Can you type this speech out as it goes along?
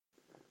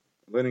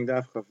learning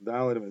Daf Chaf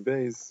Dalet and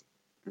Beis,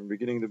 and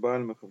beginning the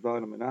bottom of Chaf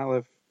Dalet and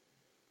Aleph.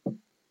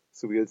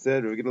 So we had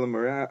said, Rav Gidel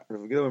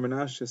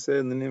Menashe said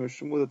in the name of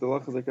Shmuel that the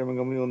Lach is like Rabban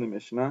Gamliel in the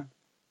Mishnah,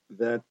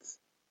 that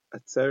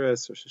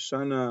Atzeres, Rosh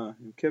Hashanah,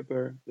 Yom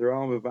Kippur, they're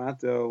all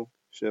Mevatel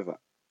Sheva.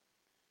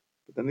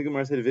 But then the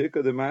Gemara said,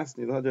 V'ika the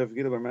Masni, L'had Rav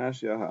Gidel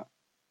Menashe Aha.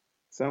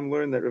 Some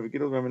learned that Rav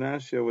Gidel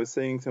Menashe was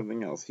saying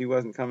something else. He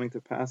wasn't coming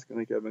to Paskin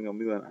like Rabban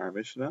Gamliel in our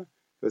Mishnah.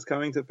 He was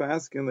coming to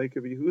Paskin like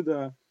Rabbi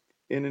Yehuda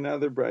in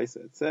another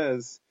brisa. It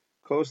says,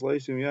 Kosh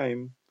Leishim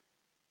Yaim,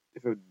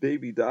 if a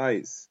baby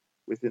dies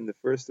within the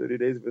first 30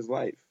 days of his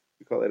life,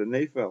 we call it a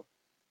nefel.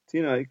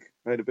 Tinaik,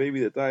 right, a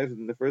baby that dies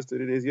within the first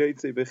 30 days,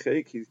 Yaitse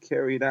Bechek, he's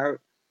carried out,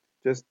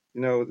 just,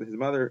 his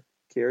mother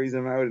carries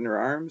him out in her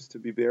arms to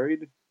be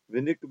buried.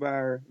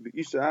 V'nikbar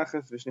b'isha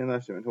achas v'shnei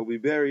nashim, and he'll be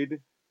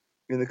buried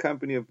in the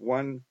company of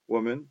one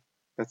woman,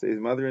 let's say his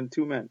mother and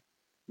two men,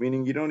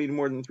 meaning you don't need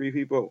more than three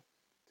people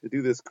to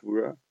do this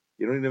kura.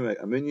 You don't need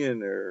a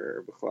minyan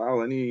or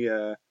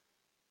b'chlal,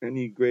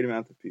 any great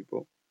amount of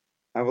people.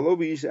 But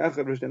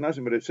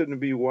it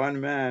shouldn't be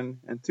one man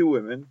and two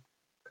women,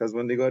 because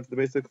when they go to the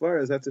base of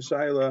Kvaras, that's a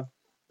shaila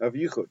of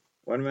yichud.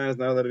 One man is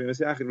not allowed to be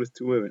misyachid with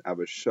two women.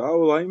 Abba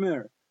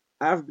Shaul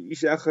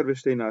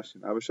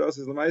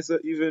says Lamaisa,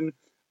 even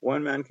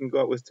one man can go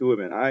out with two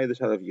women. The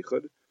shaila of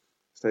yichud.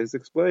 So this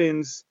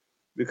explains,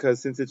 because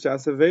since it's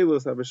Shas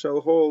Havelus, Abba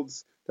Shaul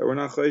holds that we're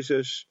not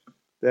choishish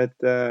that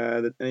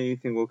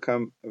anything will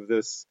come of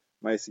this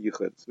Maisa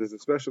Yichud. So there's a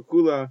special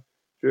kula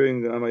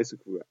during the Maisa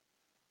Kura.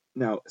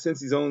 Now, since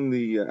he's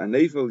only a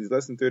nefel, he's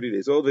less than 30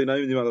 days old, you don't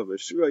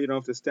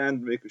have to stand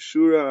and make a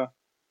shura.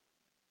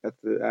 After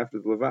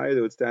the Levaya,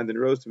 they would stand in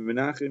rows to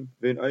Menachim.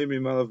 They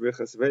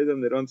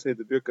don't say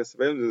the Birkas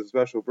Vedim. There's a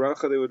special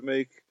bracha they would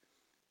make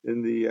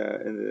in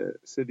the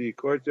city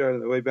courtyard on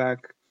the way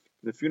back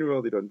in the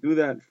funeral. They don't do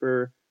that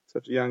for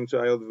such a young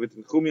child.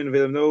 People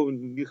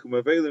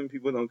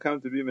don't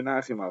come to be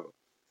Menachim. So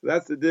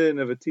that's the din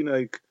of a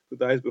tinaik who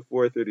dies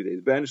before 30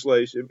 days. Ben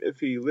Shleishim, if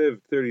he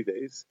lived 30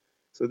 days,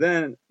 so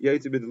then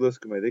Yaitze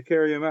b'Dluskuma, they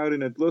carry him out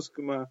in a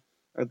Dluskuma.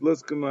 A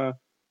Dluskuma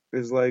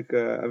is like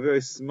a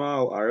very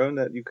small aron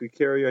that you could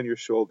carry on your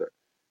shoulder.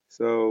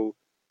 So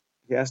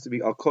he has to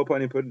be al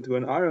kopan put into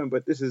an aron,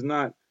 but this is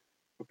not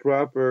a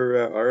proper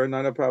aron,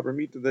 not a proper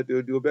mita that they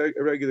would do a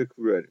regular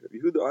kured.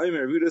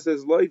 Yehuda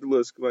says light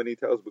Dluskuma, and he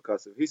tells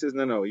B'kasav. He says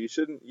no, you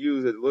shouldn't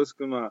use a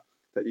Dluskuma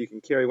that you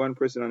can carry one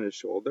person on his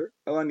shoulder.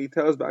 Elan, he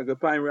tells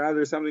B'agapayim,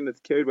 rather something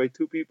that's carried by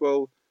two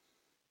people.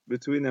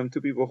 Between them,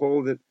 two people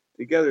hold it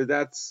together.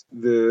 That's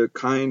the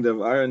kind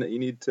of iron that you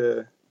need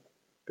to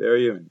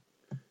bury him in.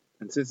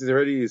 And since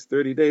he's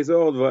 30 days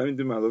old, then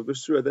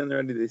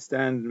already they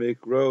stand and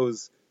make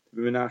rows to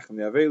be menachem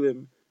the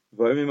avelim,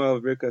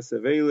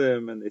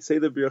 and they say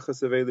the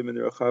birchas avelim in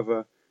the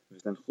rachava,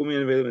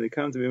 and they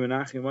come to be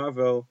menachem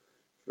avel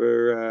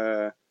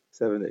for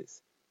 7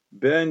 days.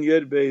 Ben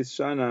Yud Beis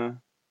Shana.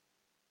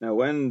 Now,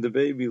 when the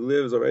baby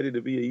lives already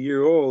to be a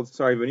year old,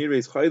 when Yud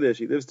Beis Chodesh,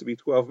 he lives to be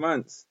 12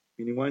 months,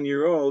 meaning 1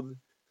 year old.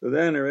 So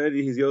then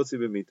already he's Yotzi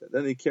b'mita.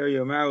 Then they carry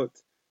him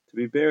out to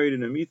be buried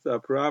in a mita, a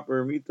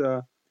proper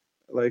mita,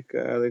 like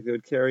they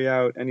would carry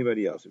out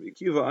anybody else. Rabbi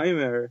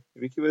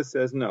Akiva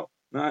says no,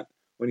 not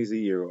when he's a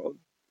year old.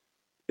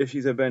 If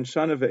he's a ben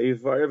shana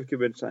ve'evar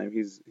ben shayim,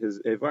 his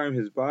evarim,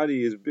 his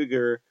body is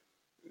bigger.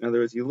 In other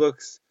words, he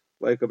looks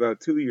like about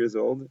 2 years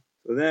old.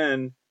 So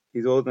then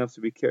he's old enough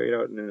to be carried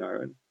out in an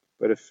aron.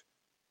 But if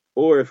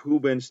hu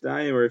ben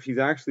shtayim, or if he's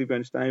actually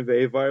ben shtayim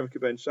ve'evar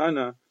ben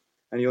shana,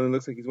 and he only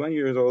looks like he's 1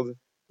 year old,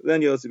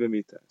 then Yotzi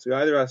b'mita. So he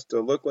either has to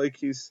look like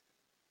he's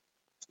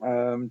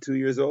 2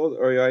 years old,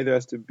 or he either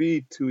has to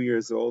be 2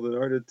 years old in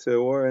order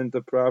to warrant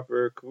the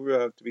proper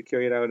kura to be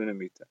carried out in a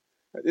mita.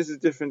 Right, this is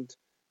different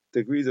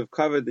degrees of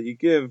kavod that you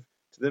give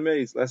to the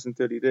mace. Less than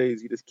 30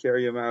 days, you just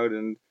carry him out,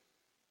 and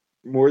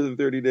more than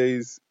 30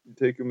 days, you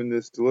take him in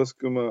this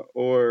teluskuma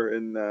or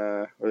in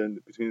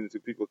between the two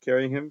people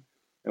carrying him.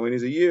 And when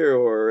he's a year,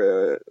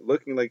 or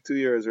looking like 2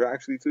 years, or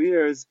actually 2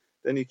 years,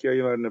 then you carry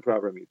him out in a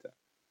proper mita.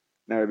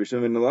 Now, Rabbi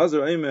Shimon ben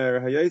Elazar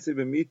Aimer hayayitze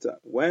b'mita,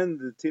 when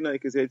the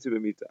tinaik is yayitze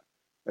b'mita,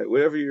 right?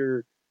 Whatever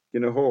you're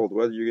going to hold,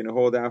 whether you're going to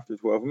hold after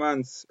 12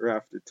 months or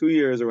after 2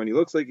 years, or when he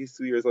looks like he's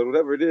 2 years old,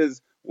 whatever it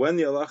is, when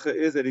the halacha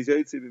is that he's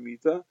yayitze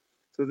b'mita,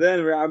 so then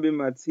rabbim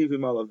matzivim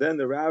alav, then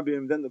the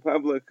rabbim, then the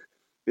public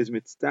is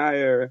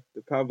mitztayer,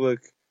 the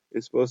public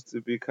is supposed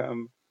to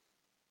become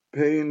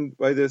pained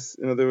by this.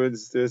 In other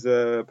words, there's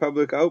a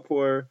public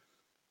outpour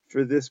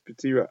for this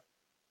patira.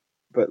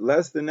 But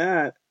less than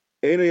that,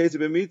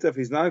 if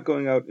he's not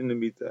going out in the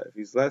mita, if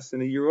he's less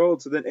than a year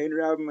old, so then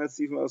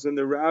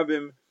the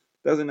rabbim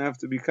doesn't have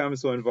to become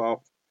so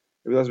involved.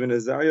 If the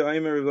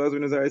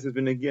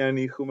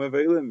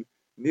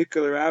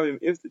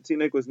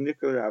teenage was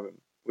nikal rabbim,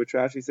 which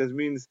Rashi says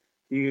means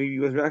he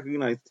was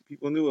recognized,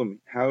 people knew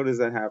him. How does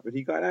that happen?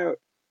 He got out.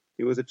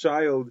 He was a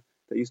child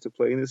that used to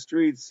play in the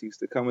streets. He used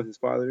to come with his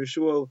father to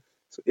shul.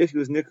 So if he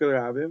was nikal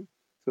rabbim,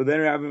 so then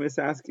rabbim is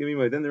asking me,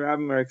 then the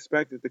rabbim are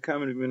expected to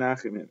come and be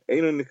menachem him.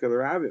 Eino nikal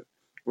rabbim.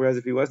 Whereas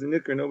if he wasn't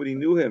nikr, nobody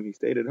knew him. He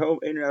stayed at home.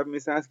 Then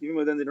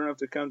they don't have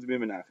to come to be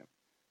menachem.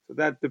 So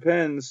that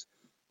depends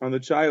on the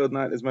child,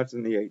 not as much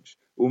on the age.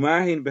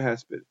 Umahin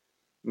behesped.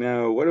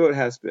 Now, what about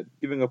hesped?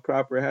 Giving a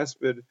proper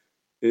hesped.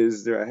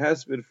 Is there a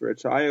hesped for a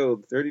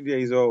child 30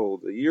 days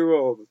old, a year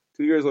old,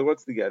 2 years old?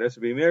 What's the get?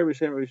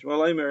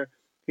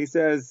 He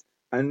says,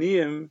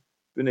 Aniyim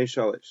b'nei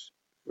shalish.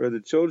 For the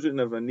children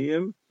of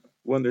Aniyim,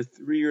 when they're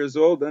 3 years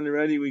old, then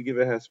already we give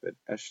a hesped.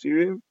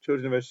 Ashirim,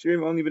 children of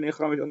Ashirim, only b'nei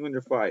chamish, only when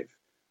they're 5.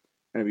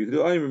 And Rabbi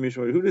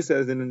Yehuda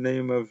says in the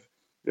name of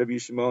Rabbi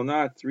Yishmael,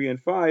 not 3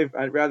 and 5,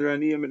 I'd rather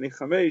Aniyim b'nei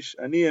chamesh,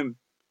 Aniyim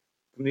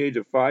from the age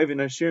of 5, and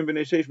Ashirim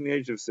b'nei sheish from the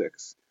age of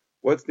 6.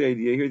 What's the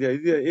idea here? The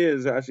idea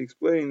is, Rashi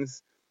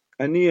explains,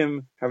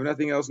 Aniyim have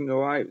nothing else in their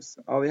lives.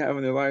 All they have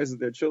in their lives is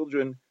their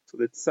children. So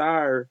the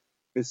tsar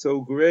is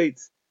so great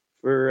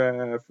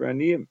for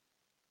Aniyim.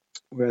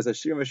 Whereas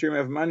Ashirim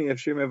have money,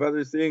 Ashirim have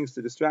other things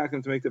to distract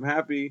them, to make them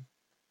happy,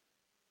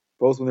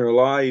 both when they're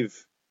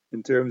alive,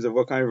 in terms of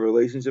what kind of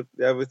relationship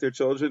they have with their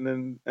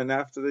children, and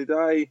after they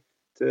die,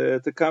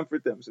 to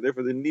comfort them. So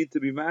therefore the need to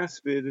be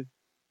maspid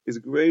is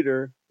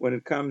greater when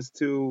it comes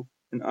to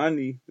an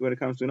ani, when it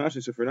comes to an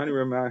ashir. So for an ani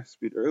we're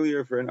maspid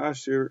earlier, for an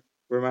ashir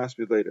we're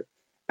maspid later.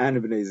 And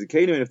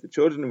if the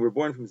children were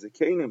born from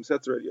zakenim, so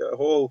that's already a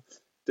whole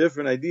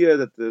different idea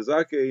that the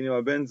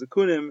zake, ben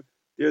zakunim,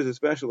 there's a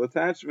special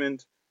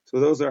attachment. So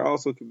those are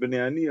also b'nei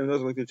aniyim,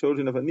 those are like the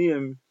children of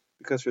aniyim,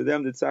 because for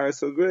them the tsar is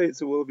so great,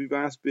 so we'll be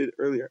maspid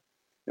earlier.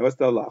 Now what's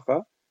the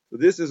halacha? So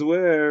this is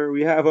where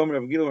we have Amar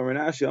of Gil, Amar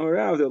Nashi, Amar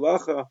Rav, the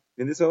halacha,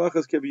 in this halacha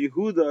is Rabbi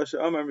Yehuda,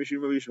 She'amar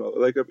Mishim Rabbi Yishmael,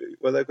 like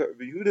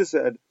Rabbi Yehuda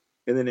said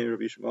in the name of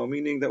Rabbi Yishmael,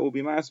 meaning that will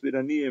be maspid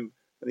aniyim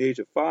from the age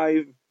of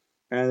 5,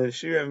 and the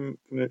shirim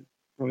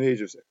from the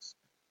age of 6.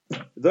 The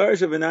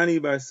Darish of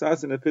Anani bar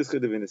Sasan at Pischa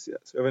Divinisia.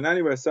 So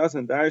Anani bar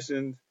Sasan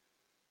darshaned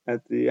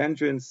at the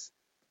entrance,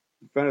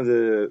 in front of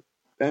the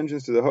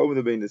entrance to the home of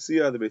the Bein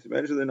Nasiya, the base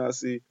of the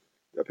Nasi.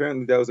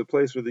 Apparently that was a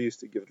place where they used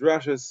to give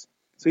drashas.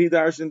 So he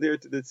darshaned there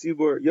to the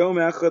tzibur, Yom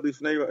Echad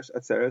Lifnei Rosh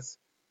Atzeres,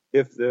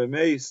 if the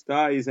mace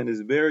dies and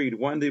is buried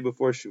one day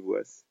before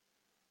Shavuos.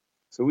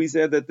 So we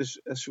said that the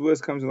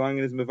Shavuos comes along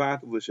and is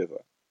mevatel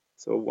l'shiva.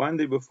 So one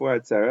day before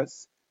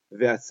Atzeres,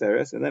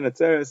 Ve'atzeres, and then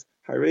Atzeres,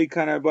 Harei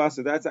Kan Arba,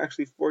 so that's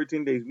actually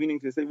 14 days, meaning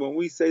to say, when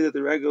we say that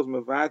the regal is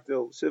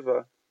mevatel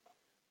shiva,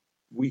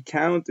 we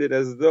count it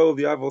as though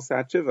the aval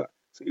sat shiva.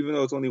 So even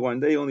though it's only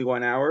 1 day, only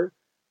 1 hour,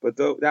 but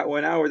that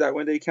 1 hour, that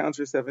 1 day counts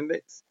for 7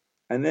 days.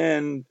 And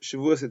then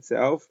Shavuos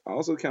itself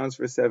also counts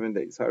for 7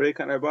 days. Harei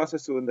Kan Arba,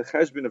 so in the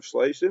cheshbon of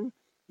Shleishim,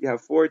 you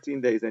have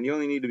 14 days, and you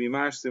only need to be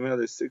mashsim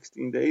another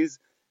 16 days,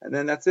 and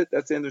then that's it,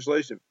 that's the end of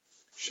Shleishim.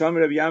 Sham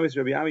Rabbi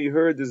Yami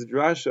heard this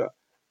drasha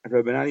at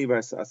Rabbi Nani bar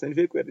Sasan,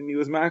 and he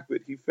was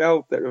makbid. He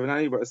felt that Rabbi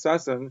Nani bar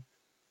Sasan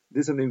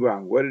did something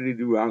wrong. What did he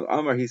do wrong?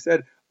 Amar, he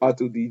said,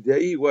 Atu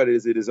didei, what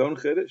is it, his own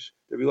chiddush?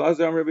 Rabbi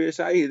Lazar Amar Rabbi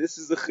Yeshaya, this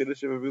is the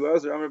chiddush of Rabbi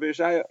Lazar Amar Rabbi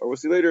Yeshaya. Or we'll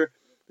see later,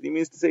 but he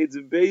means to say it's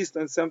based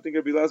on something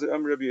Rabbi Lazar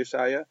Amar Rabbi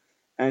Yeshaya,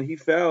 and he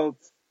felt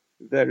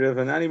that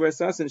Rabbi Nani bar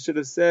Sasan should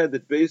have said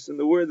that based on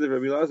the words of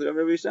Rabbi Lazar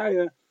Amar Rabbi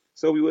Yeshaya,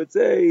 so we would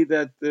say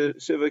that the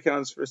Shiva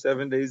counts for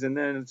 7 days, and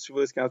then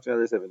Shavuos counts for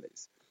another 7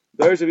 days.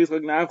 So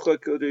Yitzchak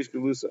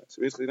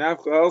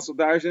Nafcha also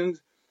darshaned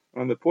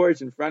on the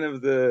porch in front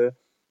of the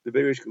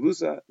Beirish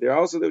Kalusa. There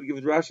also they would give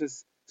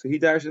drashas, so he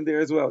darshaned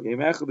there as well.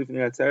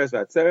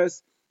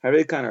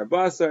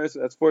 So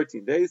that's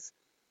 14 days.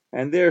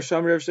 And there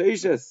Shamar of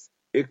Sheishes,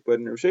 Ikbad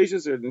and Rav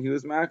Sheishes, and he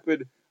was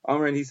Makbid,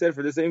 Amr, and he said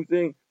for the same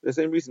thing, the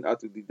same reason,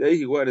 Atu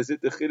Didei, what is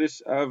it, the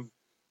Chiddush of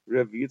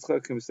Rabbi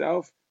Yitzchak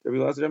himself, Rabbi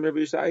Lazar Rabbi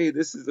Yeshaya,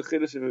 this is the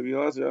Chiddush of Rabbi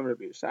Lazar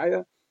Rabbi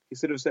Yeshaya. He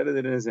should have said it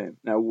in his name.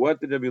 Now,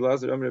 what did Rabbi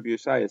Lazar Rabbi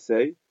Yeshaya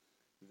say?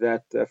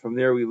 That from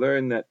there we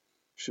learn that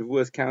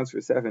Shavuos counts for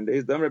 7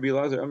 days. Dam Rabbi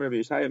Lazar Rabbi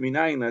Yeshaya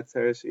minayin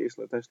latzeres sheish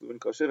latashluv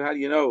kosher. How do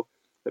you know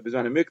that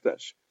Bizan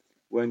Mikdash?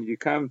 When you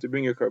come to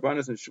bring your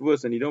karbanos on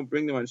Shavuos and you don't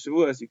bring them on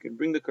Shavuos, you can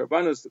bring the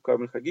karbanos, the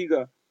karban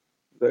chagiga,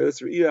 the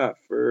Yisrael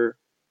for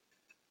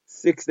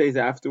 6 days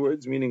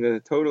afterwards, meaning a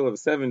total of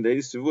 7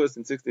 days, Shavuos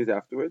and 6 days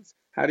afterwards.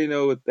 How do you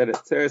know that a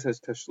tzeres has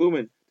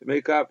tashlumin to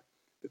make up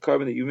the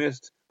carbon that you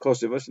missed? Kol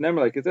Shavuos,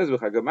 never, like it says,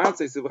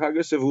 v'chagamatzes,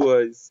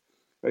 v'chagashavuos.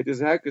 Right,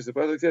 there's a hacker, the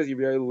pasuk says,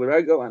 Yibiyah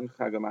l'regel and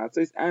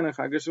chagamatzes and a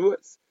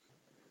chagashavuos.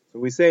 So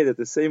we say that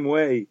the same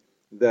way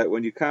that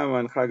when you come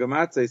on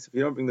chagamatzes, if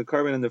you don't bring the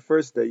carbon on the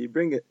first day, you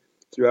bring it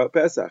throughout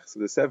Pesach. So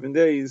the 7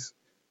 days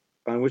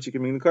on which you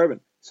can bring the carbon.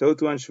 So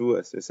too on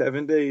Shavuos. There's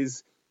 7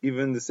 days,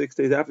 even the 6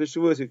 days after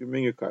Shavuos, you can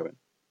bring your carbon.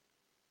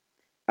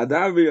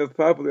 Adavi of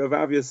Papa of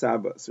Avia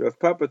Saba. So Rav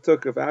Papa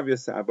took of Avia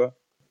Saba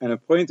and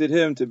appointed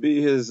him to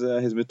be his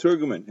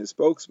meturguman, his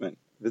spokesman,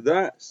 the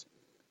das.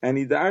 And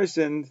he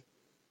darshaned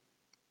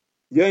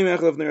Yom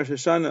Echad Rosh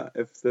Hashanah.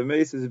 If the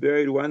mace is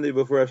buried 1 day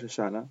before Rosh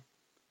Hashanah,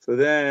 so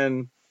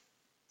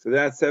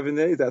that's 7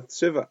 days. That's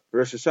Shiva.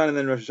 Rosh Hashanah, and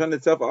then Rosh Hashanah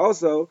itself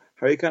also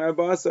Harei Kan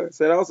Arba'asar.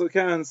 So that also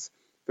counts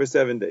for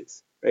 7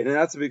 days, right? And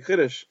that's a big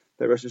chiddush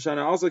that Rosh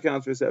Hashanah also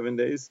counts for 7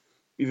 days,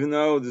 even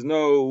though there's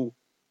no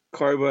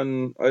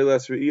Karban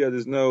Oilas Re'iyah,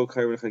 there's no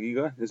Karban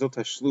Chagiga, there's no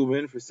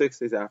Tashlumin for 6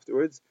 days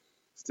afterwards.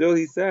 Still,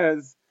 he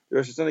says the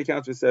Rosh Hashanah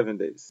counts for 7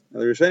 days. Now,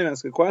 the Rishonim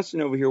ask a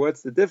question over here: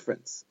 what's the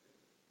difference?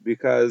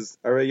 Because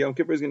already Yom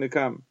Kippur is going to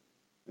come,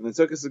 and then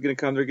Sukkot is going to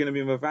come. They're going to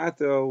be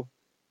Mavato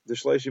the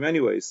Shloshim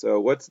anyway. So,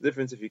 what's the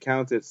difference if you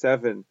count it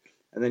 7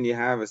 and then you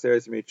have a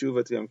Seres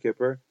Meitshuva to Yom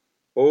Kippur,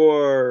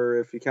 or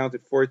if you count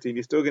it 14,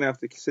 you're still going to have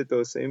to sit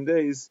those same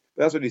days?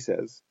 But that's what he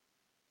says.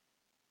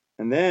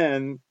 And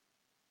then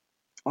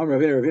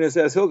Ravina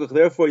says Hilchach.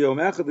 Therefore, Yom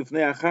Echad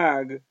Lifnei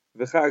Achag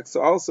v'Chag.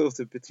 So also, if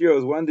the Petiro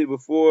is one day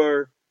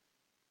before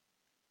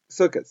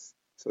Sukkot,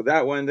 so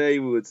that one day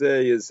we would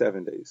say is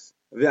 7 days.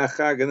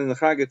 V'Achag, and then the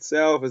Chag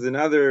itself is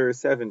another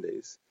 7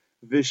 days.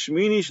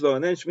 V'Shmini Shlo,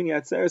 and then Shmini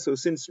Atzeres. So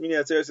since Shmini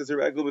Atzeres is a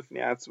regular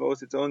b'Fnei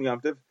Atzmos, its own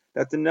Yom Tov,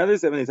 that's another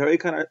 7 days. So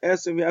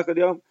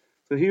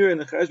here in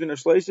the Cheshbon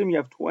Shloshim, you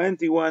have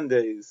 21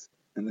 days.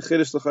 And the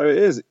Chiddush L'chara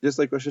is, just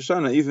like Rosh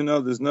Hashanah, even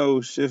though there's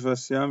no Shiva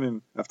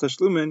Siyamim of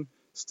Tashlumin,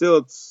 still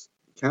it's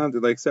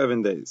counted like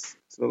 7 days.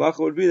 So the halacha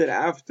would be that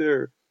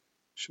after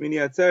Shmini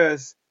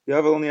Atzeres,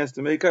 Yavel only has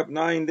to make up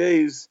 9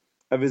 days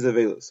of his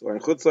Avelis. Or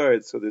in Chutz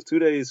La'aretz, so there's 2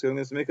 days, so he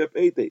only has to make up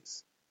 8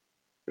 days.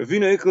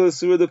 Ravina Ikla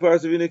Surah, the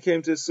Paras Ravina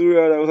came to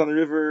Surah that was on the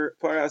river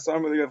Paras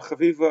Amr, Rav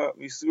Chaviva,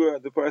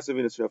 Misura, the Paras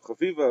Ravina. So Rav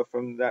Chaviva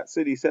from that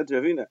city said to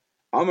Ravina,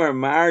 Amar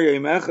Marya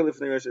Mechel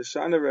Lifnei Rosh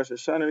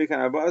Hashanah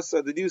Rikan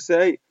Abasa. Did you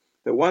say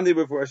that one day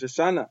before Rosh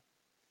Hashanah,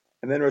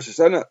 and then Rosh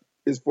Hashanah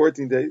is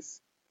 14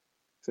 days?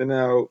 So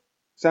now,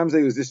 some say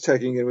he was just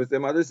checking in with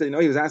them. Others say, no,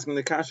 he was asking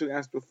the kasha we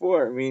asked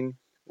before. I mean,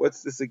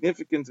 what's the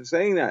significance of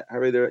saying that?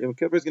 Yom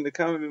Kippur is going to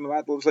come and be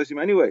Malatul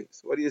Shloshim anyway.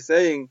 So what are you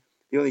saying?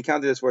 He only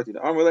counted as 14.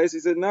 He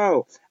said,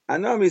 no.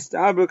 All he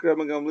said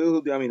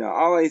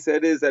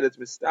is that it's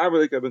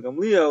Mistabrik Rabban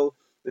Gamliel,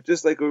 that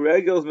just like a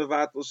regular is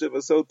Mevatel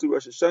Shiva, so too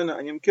Rosh Hashanah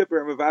and Yom Kippur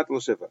are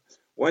Mevatel Shiva.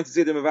 Once you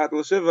say the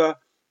Mevatel Shiva,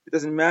 it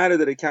doesn't matter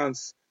that it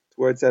counts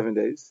towards 7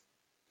 days.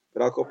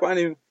 But Al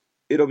Kopanim,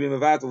 it'll be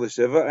Mevatel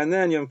Shiva, and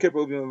then Yom Kippur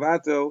will be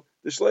Mevatel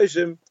the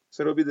Shloshim,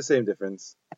 so it'll be the same difference.